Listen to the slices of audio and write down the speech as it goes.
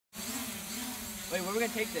Wait, where are we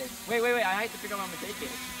gonna take this? Wait, I have to figure out where I'm gonna take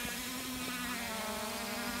it.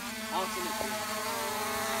 I'll send it to you.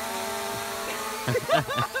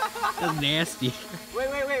 That's nasty. Wait,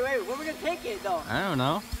 where are we gonna take it though? I don't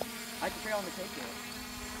know. I have to figure out where I'm gonna take it.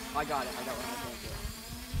 Oh, I got where I'm gonna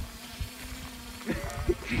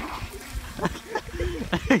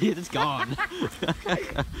take it. It's gone.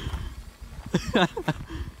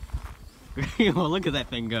 Well, look at that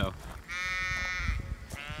thing go.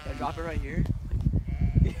 Should I drop it right here?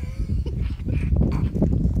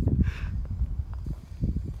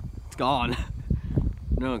 It's gone.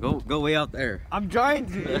 No, go way out there. I'm trying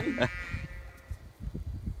to.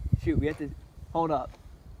 Shoot, we have to hold up.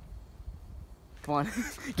 Come on.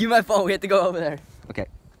 Give me my phone. We have to go over there. Okay.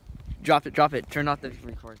 Drop it. Turn off the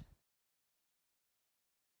record.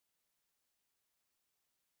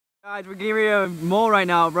 Guys, we're getting ready to mow right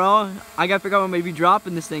now, bro. I gotta figure out where I'm gonna be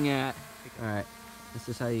dropping this thing at. Alright. This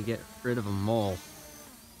is how you get rid of a mole.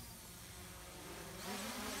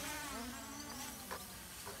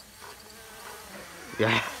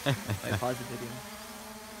 Yeah. Wait, pause the video.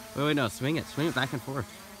 Wait, no, swing it back and forth.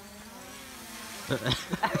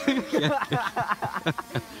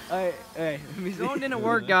 Alright, the phone didn't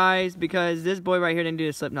work, guys, because this boy right here didn't do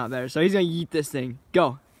the slip knot better. So he's gonna yeet this thing.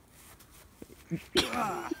 Go.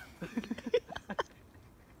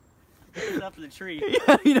 It's up in the tree.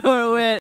 You know where it went.